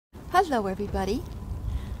Hello, everybody.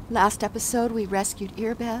 Last episode we rescued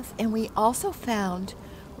Earbeth, and we also found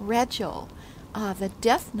Regil, the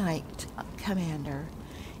Death Knight commander,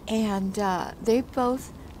 and they've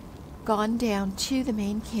both gone down to the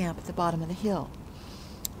main camp at the bottom of the hill.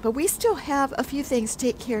 But we still have a few things to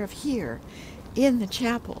take care of here in the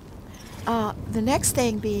chapel. The next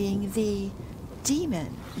thing being the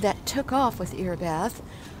demon that took off with Earbeth.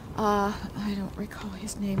 I don't recall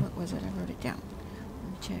his name. What was it? I wrote it down.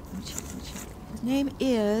 Let me check. His name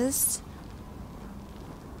is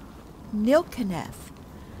Nilkaneth.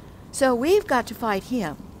 So we've got to fight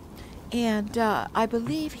him. And I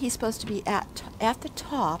believe he's supposed to be at the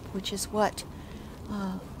top, which is what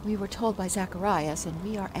we were told by Zacharias, and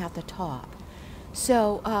we are at the top.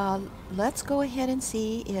 So let's go ahead and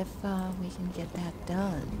see if we can get that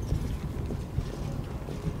done.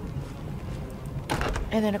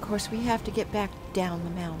 And then, of course, we have to get back down the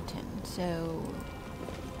mountain. So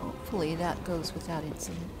hopefully that goes without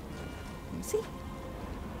incident. We'll see.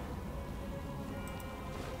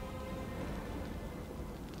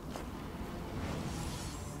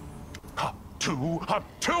 Up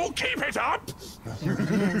two, keep it up!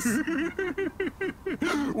 Yes.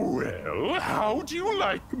 Well, how do you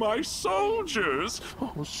like my soldiers?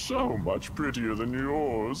 Oh, so much prettier than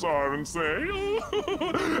yours, aren't they?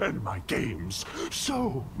 And my games,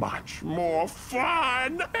 so much more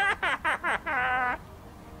fun!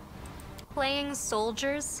 Playing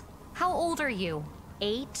soldiers? How old are you?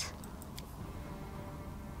 8?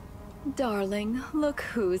 Darling, look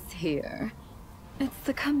who's here. It's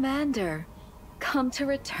the commander. Come to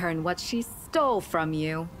return what she stole from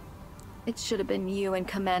you. It should have been you in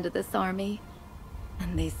command of this army.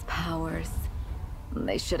 And these powers,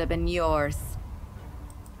 they should have been yours.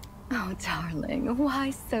 Oh, darling, why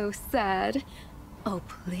so sad? Oh,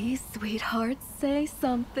 please, sweetheart, say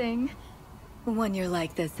something. When you're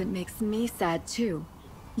like this, it makes me sad, too.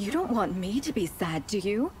 You don't want me to be sad, do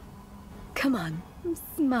you? Come on,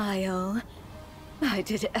 smile. I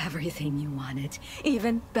did everything you wanted,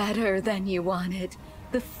 even better than you wanted.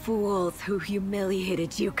 The fools who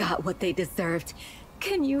humiliated you got what they deserved.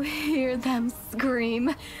 Can you hear them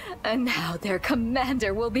scream? And now their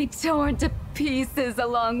commander will be torn to pieces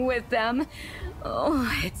along with them. Oh,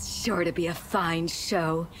 it's sure to be a fine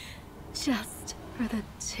show. Just for the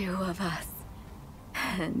two of us.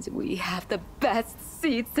 And we have the best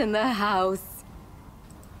seats in the house.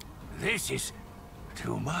 This is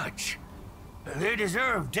too much. They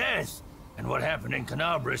deserve death, and what happened in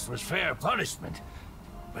Canabris was fair punishment.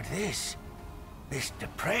 But this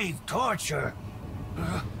depraved torture...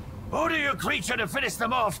 order your creature to finish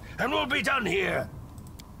them off, and we'll be done here!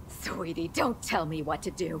 Sweetie, don't tell me what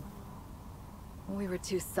to do. We were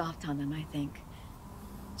too soft on them, I think.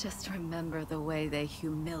 Just remember the way they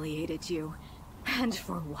humiliated you. And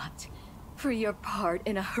for what? For your part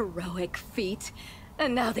in a heroic feat?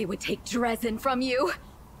 And now they would take Dresden from you?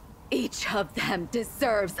 Each of them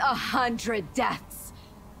deserves 100 deaths.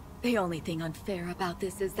 The only thing unfair about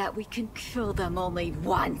this is that we can kill them only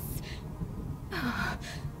once.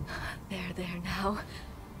 There now.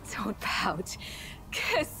 Don't pout.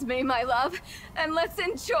 Kiss me, my love, and let's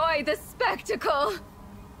enjoy the spectacle.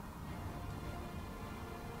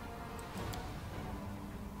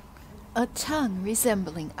 A tongue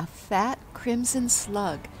resembling a fat crimson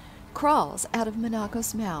slug crawls out of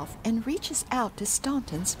Monaco's mouth and reaches out to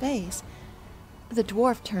Staunton's face. The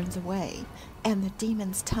dwarf turns away, and the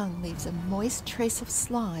demon's tongue leaves a moist trace of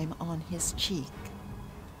slime on his cheek.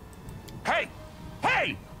 Hey!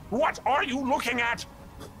 Hey! What are you looking at?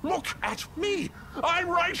 Look at me! I'm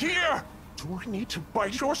right here! Do I need to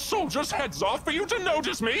bite your soldiers' heads off for you to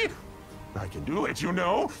notice me? I can do it, you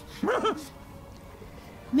know.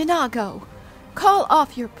 Minago, call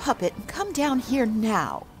off your puppet and come down here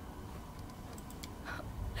now.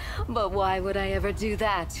 But why would I ever do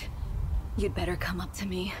that? You'd better come up to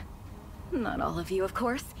me. Not all of you, of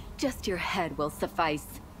course. Just your head will suffice.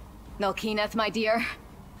 Nilkaneth, my dear,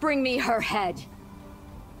 bring me her head.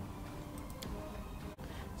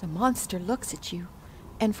 The monster looks at you,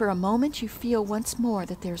 and for a moment you feel once more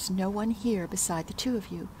that there's no one here beside the two of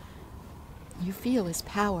you. You feel his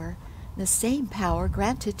power, the same power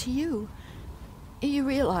granted to you. You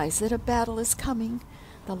realize that a battle is coming,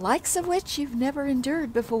 the likes of which you've never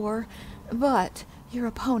endured before, but your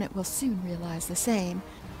opponent will soon realize the same.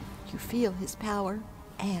 You feel his power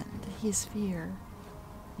and his fear.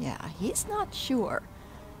 Yeah, he's not sure.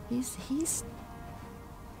 He's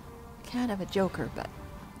kind of a joker, but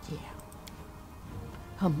yeah.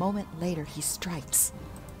 A moment later, he strikes.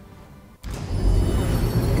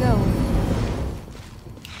 Go.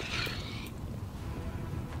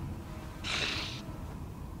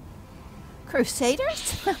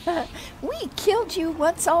 Crusaders? We killed you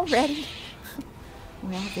once already.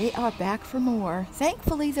 Well, they are back for more.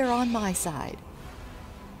 Thankfully, they're on my side.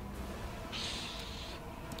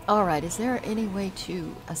 Alright, is there any way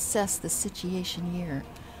to assess the situation here?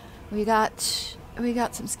 We got some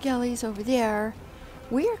skellies over there.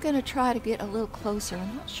 We are going to try to get a little closer.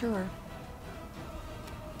 I'm not sure.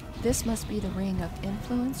 This must be the ring of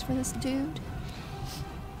influence for this dude.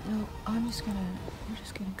 No, we're just gonna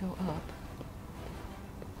go up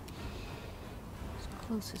as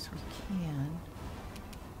close as we can.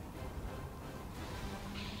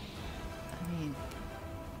 I mean,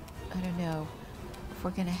 I don't know if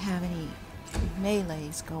we're gonna have any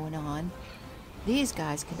melees going on. These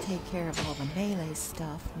guys can take care of all the melee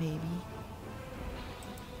stuff, maybe.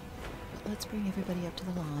 But let's bring everybody up to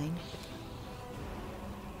the line.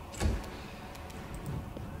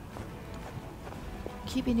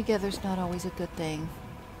 Keeping together is not always a good thing.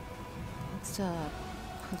 Let's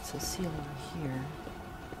put Cecile over here.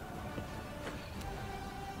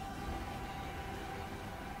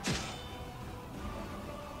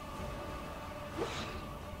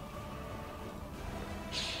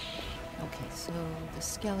 Okay, so the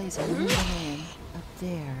skellies are moving in up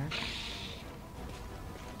there.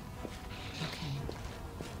 Okay.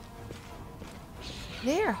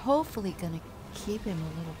 They're hopefully gonna keep him a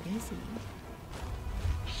little busy.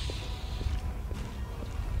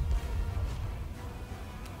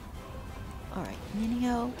 Alright,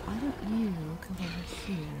 Minio, why don't you come over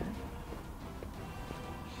here?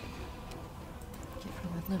 Get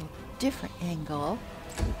from a little different angle.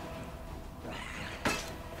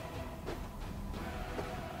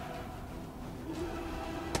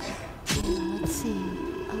 Let's see.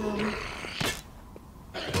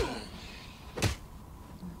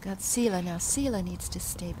 We've got Sela now. Sela needs to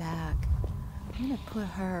stay back. I'm gonna put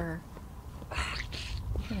her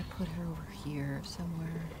over here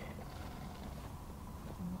somewhere.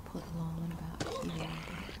 Put Lon about here.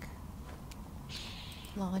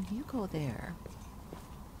 Lon, you go there.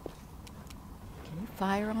 Can you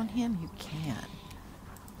fire on him? You can.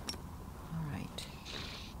 Alright.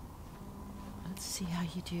 Let's see how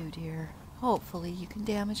you do, dear. Hopefully you can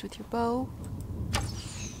damage with your bow.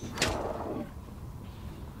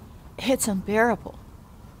 It's unbearable.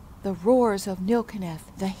 The roars of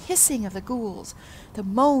Nilkaneth, the hissing of the ghouls, the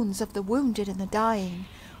moans of the wounded and the dying,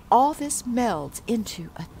 all this melds into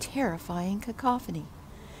a terrifying cacophony,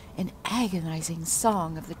 an agonizing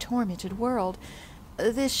song of the tormented world.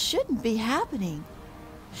 This shouldn't be happening.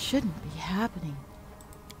 Shouldn't be happening.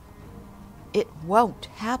 It won't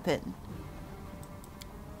happen.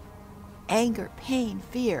 Anger, pain,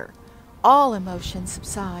 fear, all emotions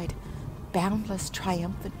subside. Boundless,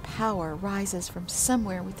 triumphant power rises from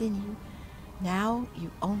somewhere within you. Now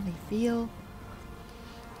you only feel...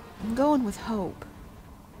 I'm going with hope.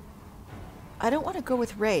 I don't want to go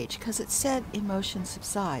with rage, because it said emotions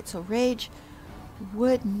subside, so rage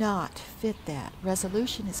would not fit that.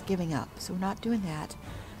 Resolution is giving up, so we're not doing that.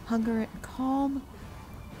 Hunger and calm.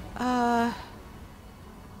 I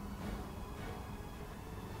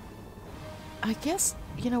guess,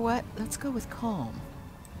 you know what? Let's go with calm.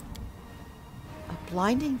 A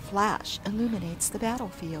blinding flash illuminates the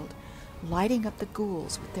battlefield, lighting up the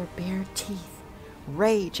ghouls with their bared teeth.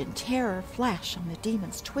 Rage and terror flash on the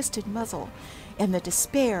demon's twisted muzzle, and the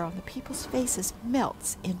despair on the people's faces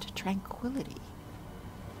melts into tranquility.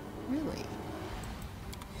 Really?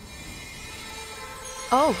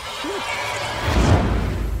 Oh, shoot.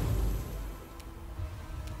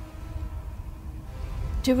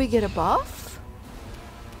 Did we get a buff?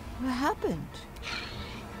 What happened?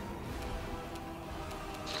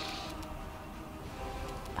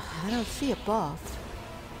 I don't see a buff.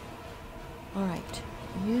 Alright,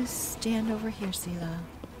 you stand over here, Sela.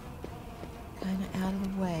 Kinda out of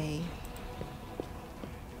the way.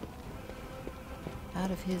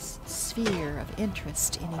 Out of his sphere of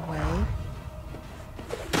interest, anyway.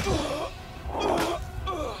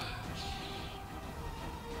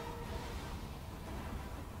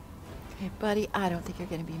 Okay, buddy, I don't think you're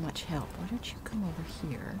gonna be much help. Why don't you come over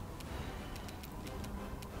here?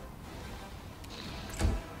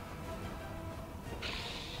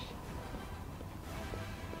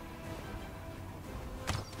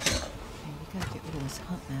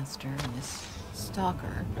 Huntmaster and this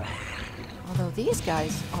stalker. Although these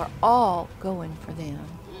guys are all going for them,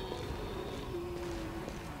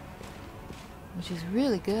 which is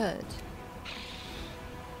really good.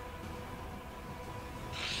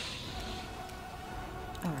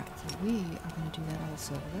 Alright, so we are going to do that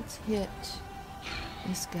also. Let's hit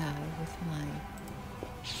this guy with my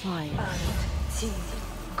fire.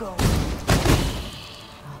 Go.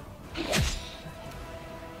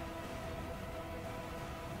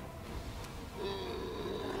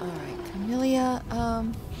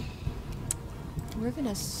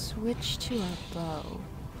 gonna switch to a bow.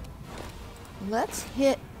 Let's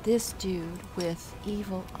hit this dude with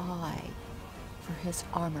Evil Eye for his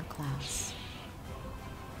armor class.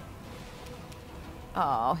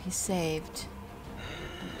 Oh, he saved.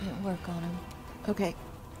 It didn't work on him. Okay.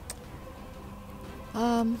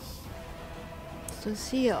 So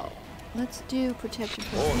Seal, let's do protection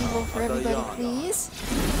from evil for everybody, please.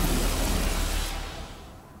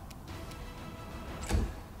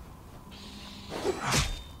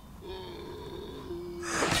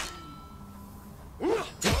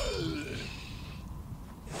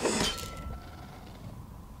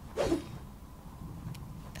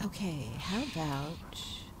 Okay, how about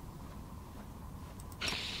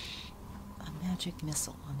a magic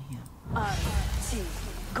missile on him?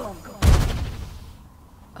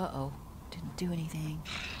 Uh-oh, didn't do anything.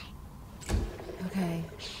 Okay.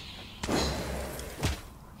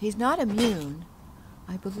 He's not immune.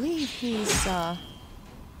 I believe he's,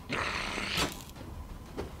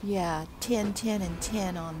 yeah, 10, 10, and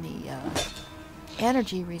 10 on the,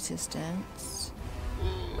 energy resistance.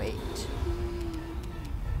 Wait.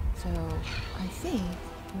 So, I think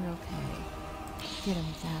we're okay. Get him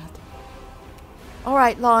with that.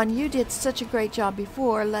 Alright, Lon, you did such a great job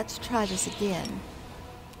before. Let's try this again.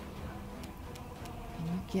 Can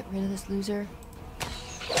you get rid of this loser?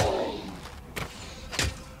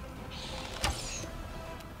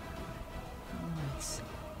 Nice.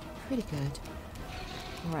 Pretty good.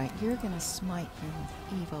 Alright, you're gonna smite him with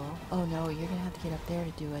evil. Oh no, you're gonna have to get up there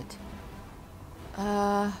to do it.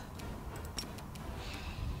 Oh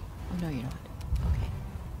no, you're not. Okay.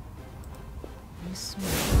 You smite.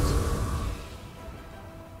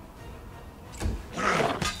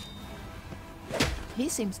 He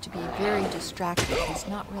seems to be very distracted. He's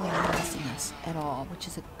not really noticing us at all, which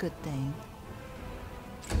is a good thing.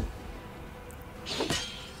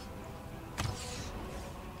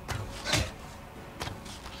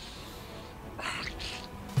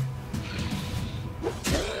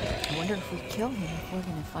 I wonder if we kill him if we're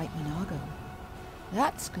going to fight Minago.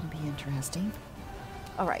 That's going to be interesting.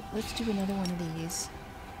 Alright, let's do another one of these.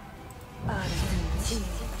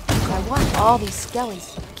 I want all these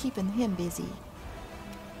skellies keeping him busy.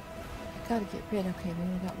 Gotta get rid. Okay, we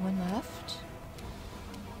only got one left.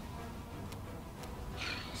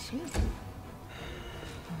 Sweet.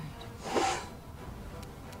 Alright.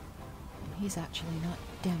 He's actually not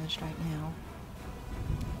damaged right now.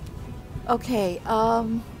 Okay,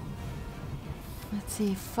 let's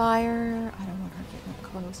see, fire. I don't want her getting up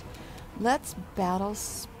close. Let's battle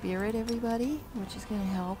spirit, everybody, which is gonna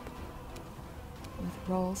help with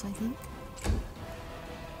rolls, I think.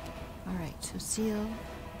 Alright, so Seal.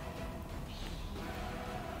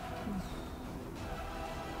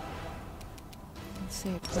 Let's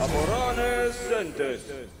say we're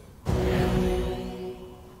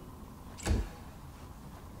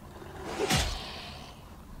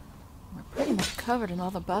pretty much covered in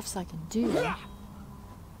all the buffs I can do.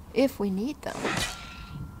 If we need them.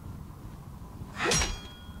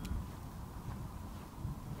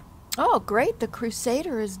 Oh, great. The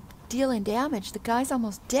Crusader is dealing damage. The guy's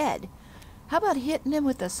almost dead. How about hitting him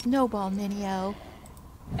with a snowball, Ninio?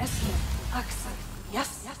 Yes.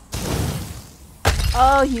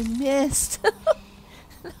 Oh, you missed.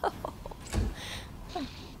 No.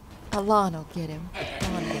 Alon will get him.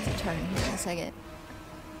 Alon gets a turn here in a second.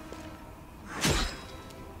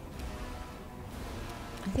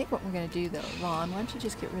 I think what we're going to do, though, Lon, why don't you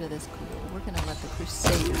just get rid of this ghoul? We're going to let the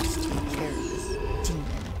Crusaders take care of this demon.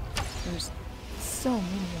 There's so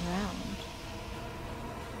many around.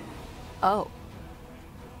 Oh.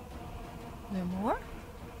 Are there more?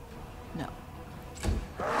 No.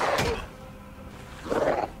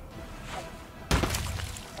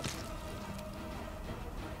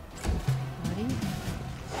 Buddy?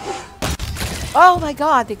 Oh my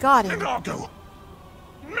god, they got him! Minago!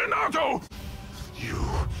 Minago! You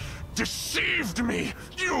deceived me!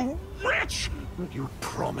 You wretch! You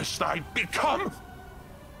promised I'd become...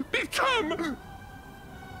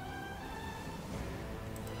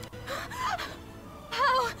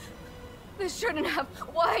 How? This shouldn't have.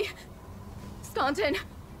 Why? Staunton,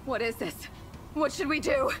 what is this? What should we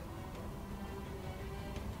do?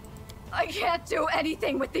 I can't do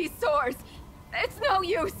anything with these sores. It's no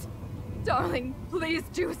use. Darling, please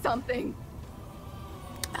do something.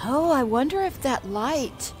 Oh, I wonder if that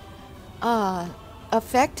light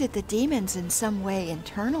affected the demons in some way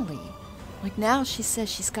internally. Like now she says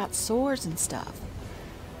she's got sores and stuff.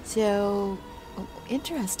 So,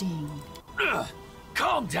 interesting.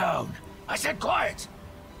 Calm down. I said quiet.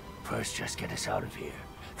 First, just get us out of here.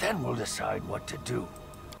 Then we'll decide what to do.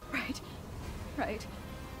 Right.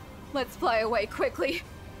 Let's fly away quickly.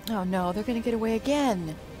 Oh no, they're gonna get away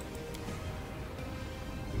again.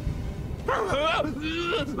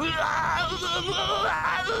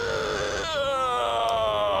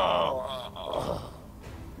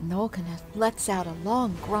 Nolkanath lets out a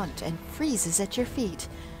long grunt and freezes at your feet,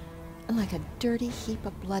 like a dirty heap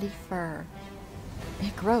of bloody fur.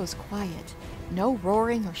 It grows quiet. No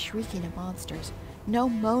roaring or shrieking of monsters. No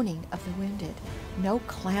moaning of the wounded. No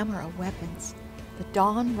clamor of weapons. The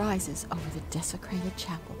dawn rises over the desecrated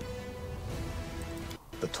chapel.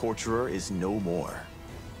 The torturer is no more.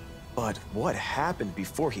 But what happened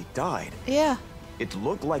before he died? Yeah. It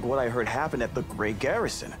looked like what I heard happened at the Grey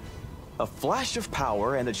Garrison. A flash of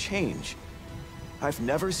power and a change. I've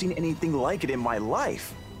never seen anything like it in my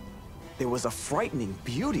life. There was a frightening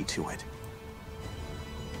beauty to it.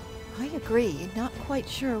 I agree. Not quite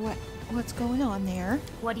sure what's going on there.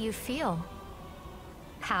 What do you feel?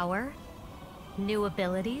 Power? New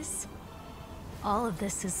abilities? All of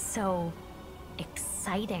this is so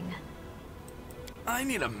exciting. I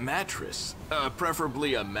need a mattress,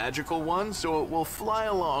 preferably a magical one, so it will fly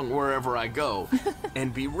along wherever I go,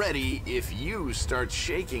 and be ready if you start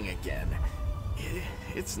shaking again.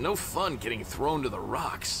 It's no fun getting thrown to the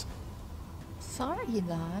rocks. Sorry,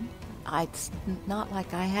 lad. It's not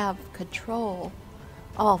like I have control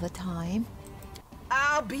all the time.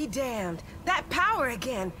 I'll be damned. That power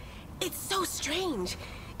again. It's so strange.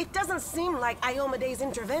 It doesn't seem like Iomede's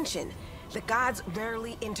intervention. The gods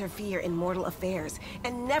rarely interfere in mortal affairs,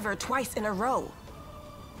 and never twice in a row.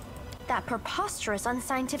 That preposterous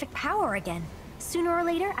unscientific power again. Sooner or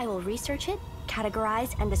later, I will research it,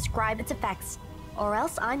 categorize, and describe its effects. Or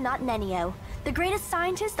else I'm not Nenio, the greatest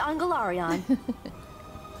scientist on Galarion.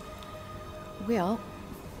 Well,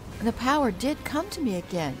 the power did come to me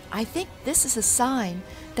again. I think this is a sign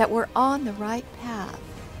that we're on the right path.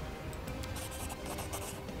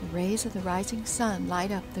 The rays of the rising sun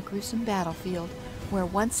light up the gruesome battlefield, where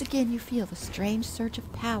once again you feel the strange surge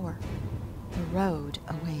of power. The road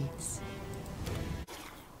awaits.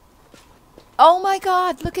 Oh my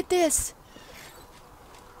God, look at this!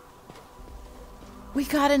 We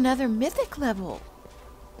got another mythic level!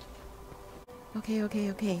 Okay.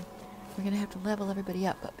 We're gonna have to level everybody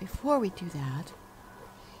up, but before we do that,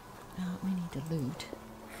 we need to loot.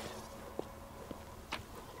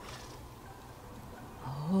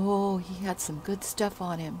 Oh, he had some good stuff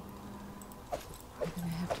on him. We're gonna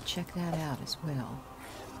have to check that out as well.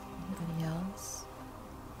 Anybody else?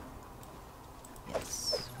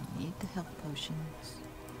 Yes, we need the health potions.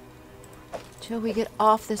 Till we get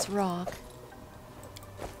off this rock.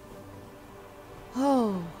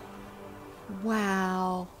 Oh,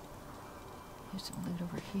 wow. There's some loot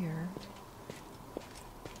over here.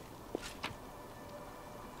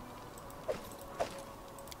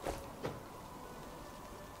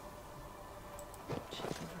 Check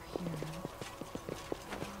over here.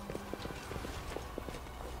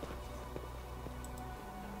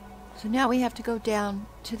 So now we have to go down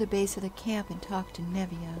to the base of the camp and talk to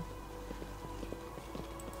Nevia.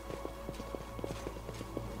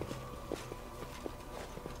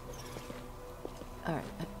 Alright,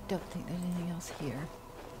 I don't think there's anything else here.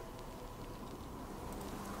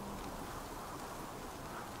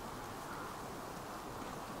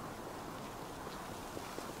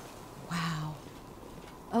 Wow.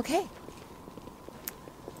 Okay.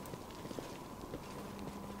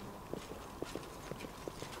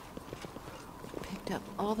 Picked up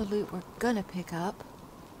all the loot we're gonna pick up.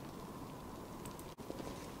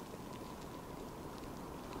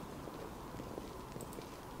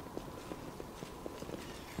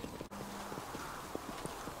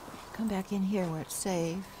 Come back in here where it's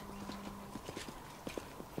safe.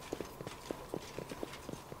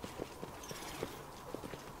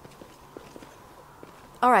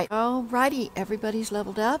 Alrighty, everybody's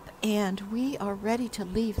leveled up and we are ready to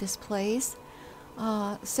leave this place.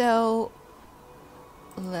 So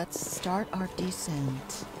let's start our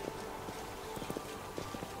descent.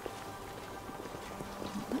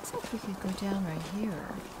 Looks like we could go down right here.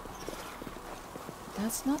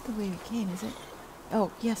 That's not the way we came, is it? Oh,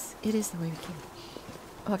 yes, it is the way we came.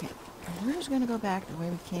 Okay, we're just going to go back the way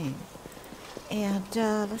we came. And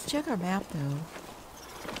let's check our map, though.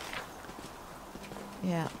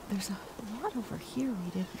 Yeah, there's a lot over here we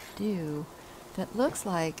didn't do that looks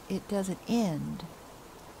like it doesn't end.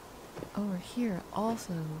 Over here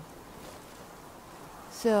also.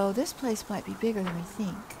 So this place might be bigger than we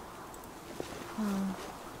think.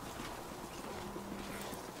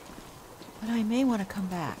 But I may want to come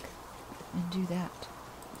back and do that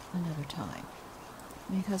another time,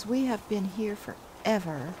 because we have been here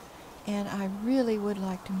forever and I really would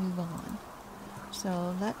like to move on.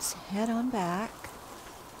 So let's head on back.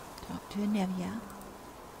 Talk to Anevia.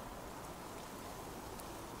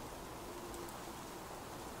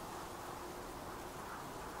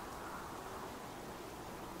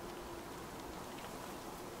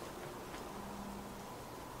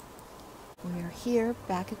 We are here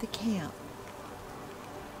back at the camp.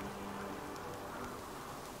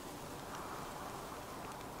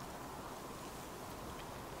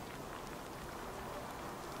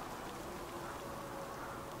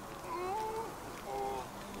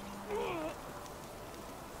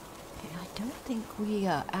 I don't think we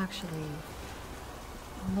actually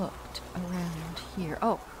looked around here.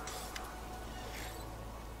 Oh.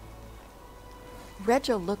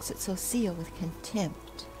 Regil looks at Cecile with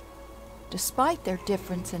contempt. Despite their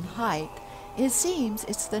difference in height, it seems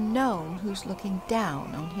it's the gnome who's looking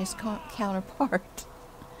down on his counterpart.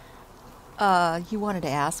 You wanted to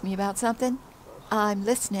ask me about something? I'm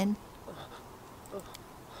listening.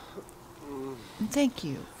 And thank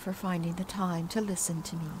you for finding the time to listen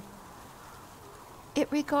to me. It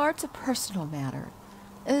regards a personal matter.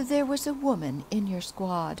 There was a woman in your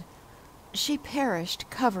squad. She perished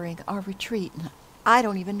covering our retreat, and I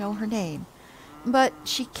don't even know her name. But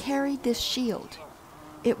she carried this shield.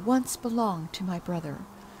 It once belonged to my brother.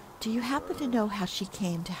 Do you happen to know how she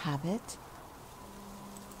came to have it?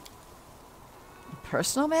 A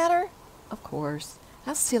personal matter? Of course.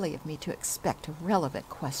 How silly of me to expect a relevant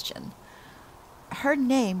question. Her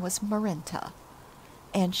name was Marenta,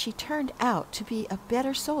 and she turned out to be a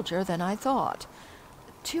better soldier than I thought.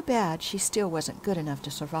 Too bad she still wasn't good enough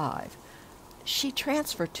to survive. She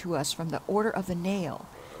transferred to us from the Order of the Nail,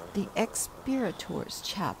 the Expirators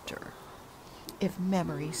chapter, if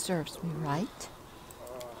memory serves me right.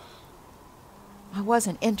 I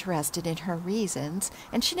wasn't interested in her reasons,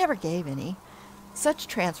 and she never gave any. Such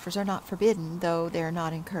transfers are not forbidden, though they're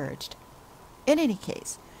not encouraged. In any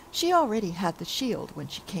case, she already had the shield when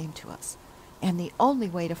she came to us, and the only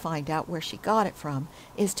way to find out where she got it from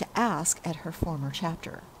is to ask at her former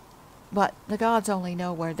chapter. But the gods only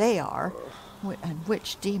know where they are, and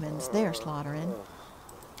which demons they're slaughtering.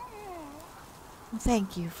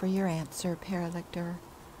 Thank you for your answer, Paralictor.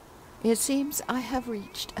 It seems I have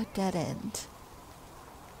reached a dead end.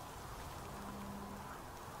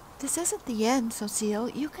 This isn't the end, Cecile.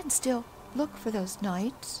 You can still look for those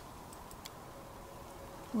knights.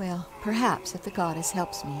 Well, perhaps if the goddess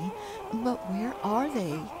helps me. But where are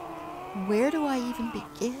they? Where do I even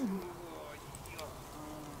begin?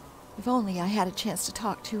 If only I had a chance to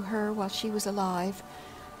talk to her while she was alive.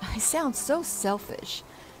 I sound so selfish.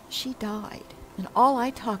 She died, and all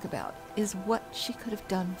I talk about is what she could have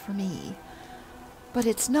done for me. But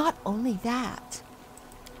it's not only that.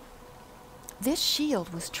 This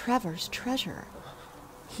shield was Trevor's treasure.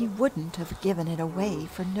 He wouldn't have given it away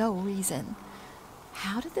for no reason.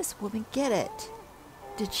 How did this woman get it?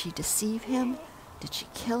 Did she deceive him? Did she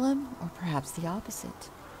kill him? Or perhaps the opposite?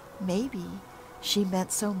 Maybe she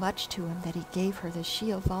meant so much to him that he gave her the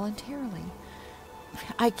shield voluntarily.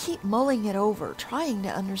 I keep mulling it over, trying to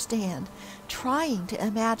understand, trying to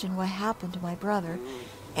imagine what happened to my brother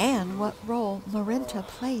and what role Marenta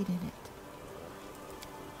played in it.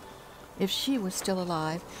 If she was still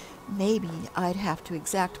alive, maybe I'd have to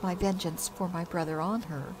exact my vengeance for my brother on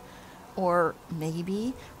her. Or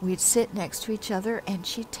maybe we'd sit next to each other and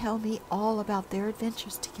she'd tell me all about their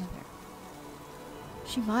adventures together.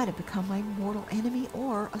 She might have become my mortal enemy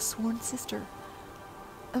or a sworn sister.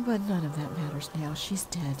 But none of that matters now. She's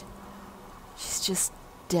dead. She's just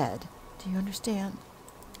dead. Do you understand?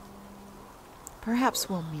 Perhaps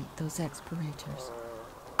we'll meet those expirators.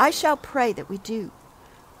 I shall pray that we do.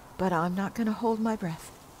 But I'm not going to hold my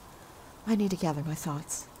breath. I need to gather my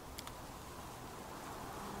thoughts.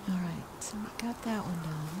 Alright, so we got that one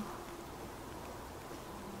done.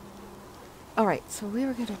 Alright, so we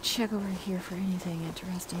were going to check over here for anything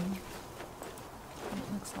interesting.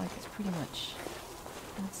 It looks like it's pretty much...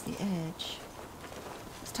 that's the edge.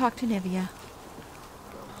 Let's talk to Nevia.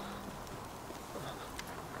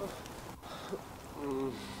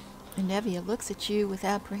 And Nevia looks at you with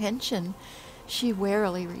apprehension. She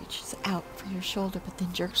warily reaches out for your shoulder, but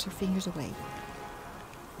then jerks her fingers away.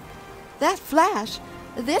 That flash!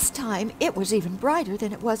 This time it was even brighter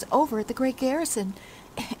than it was over at the Great Garrison.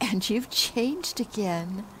 And you've changed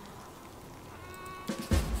again.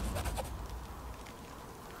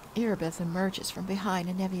 Erebeth emerges from behind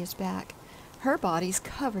Anevia's back. Her body's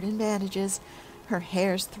covered in bandages, her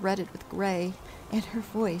hair's threaded with gray, and her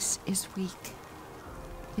voice is weak.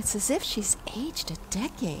 It's as if she's aged a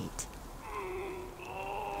decade.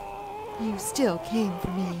 You still came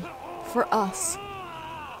for me, for us.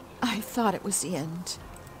 I thought it was the end.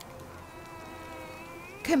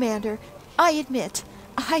 Commander, I admit,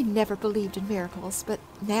 I never believed in miracles, but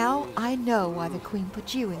now I know why the Queen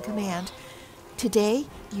put you in command. Today,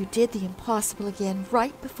 you did the impossible again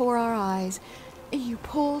right before our eyes. You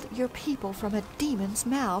pulled your people from a demon's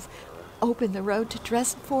mouth, opened the road to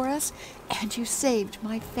Dresden for us, and you saved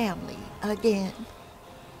my family again.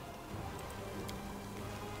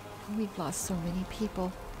 We've lost so many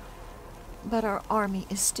people, but our army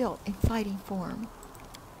is still in fighting form.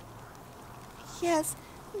 Yes,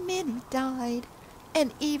 many died,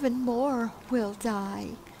 and even more will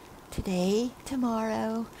die. Today,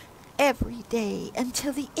 tomorrow, every day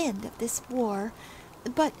until the end of this war.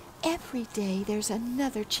 But every day there's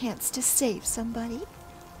another chance to save somebody.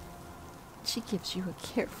 She gives you a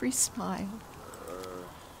carefree smile.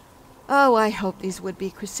 Oh, I hope these would-be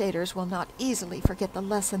crusaders will not easily forget the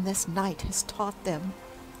lesson this night has taught them.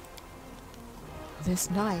 This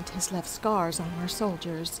night has left scars on our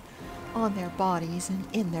soldiers, on their bodies and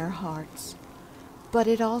in their hearts. But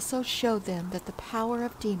it also showed them that the power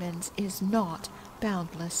of demons is not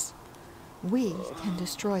boundless. We can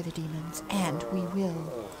destroy the demons, and we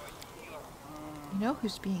will. You know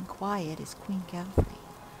who's being quiet is Queen Galfrey.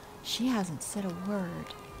 She hasn't said a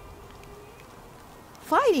word.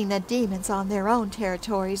 Fighting the demons on their own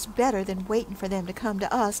territory is better than waiting for them to come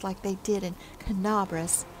to us like they did in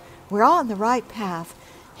Canabras. We're on the right path.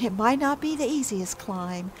 It might not be the easiest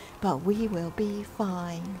climb, but we will be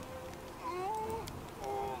fine.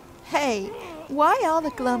 Hey, why all the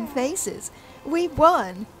glum faces? We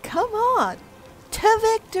won! Come on! To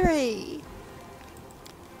victory!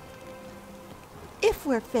 If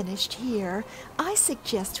we're finished here, I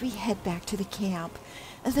suggest we head back to the camp.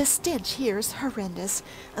 The stench here is horrendous.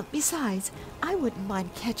 Besides, I wouldn't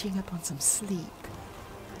mind catching up on some sleep.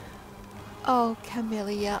 Oh,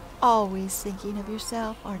 Camellia, always thinking of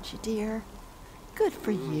yourself, aren't you, dear? Good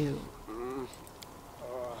for you.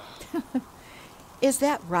 Is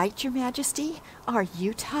that right, Your Majesty? Are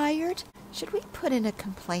you tired? Should we put in a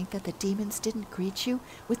complaint that the demons didn't greet you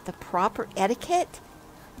with the proper etiquette?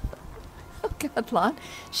 Oh, God, Lon,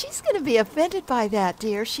 she's going to be offended by that,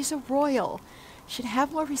 dear. She's a royal. Should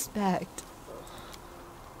have more respect.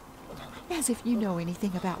 As if you know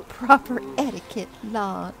anything about proper etiquette,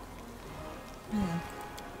 Lon.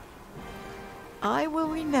 I will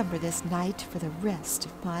remember this night for the rest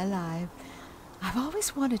of my life. I've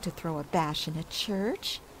always wanted to throw a bash in a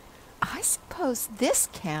church. I suppose this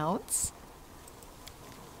counts.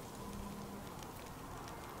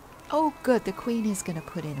 Oh, good, the Queen is going to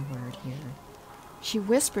put in a word here. She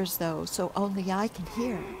whispers, though, so only I can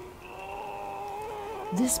hear.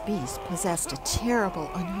 This beast possessed a terrible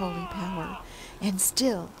unholy power, and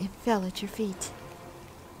still it fell at your feet.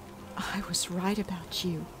 I was right about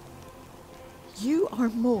you. You are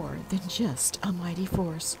more than just a mighty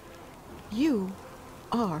force. You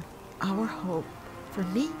are our hope for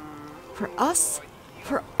me, for us,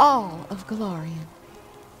 for all of Galarian.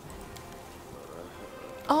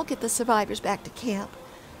 I'll get the survivors back to camp.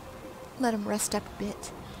 Let them rest up a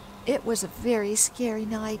bit. It was a very scary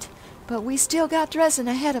night, but we still got Dresden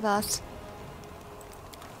ahead of us.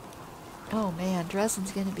 Oh man,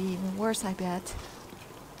 Dresden's going to be even worse, I bet.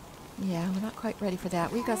 Yeah, we're not quite ready for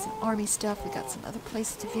that. We've got some army stuff. We've got some other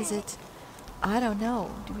places to visit. I don't know.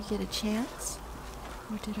 Do we get a chance?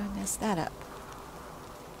 Or did I mess that up?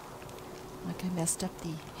 Like I messed up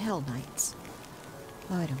the Hell Knights.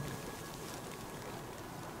 I don't know.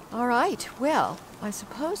 Alright, well, I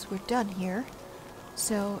suppose we're done here.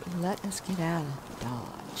 So let us get out of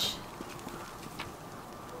Dodge.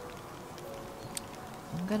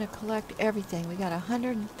 I'm going to collect everything. We got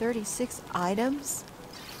 136 items.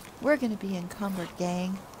 We're going to be encumbered,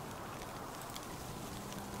 gang.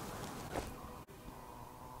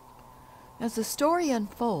 As the story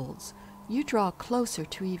unfolds, you draw closer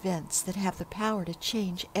to events that have the power to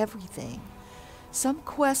change everything. Some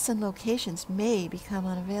quests and locations may become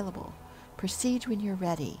unavailable. Proceed when you're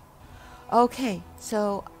ready. Okay,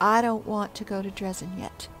 so I don't want to go to Dresden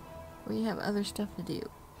yet. We have other stuff to do.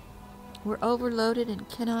 We're overloaded and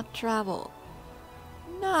cannot travel.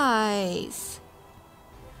 Nice!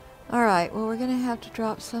 Alright, well we're going to have to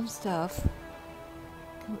drop some stuff.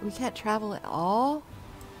 We can't travel at all?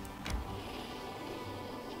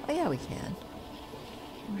 Oh yeah, we can.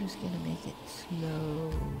 We're just going to make it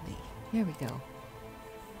slowly. Here we go.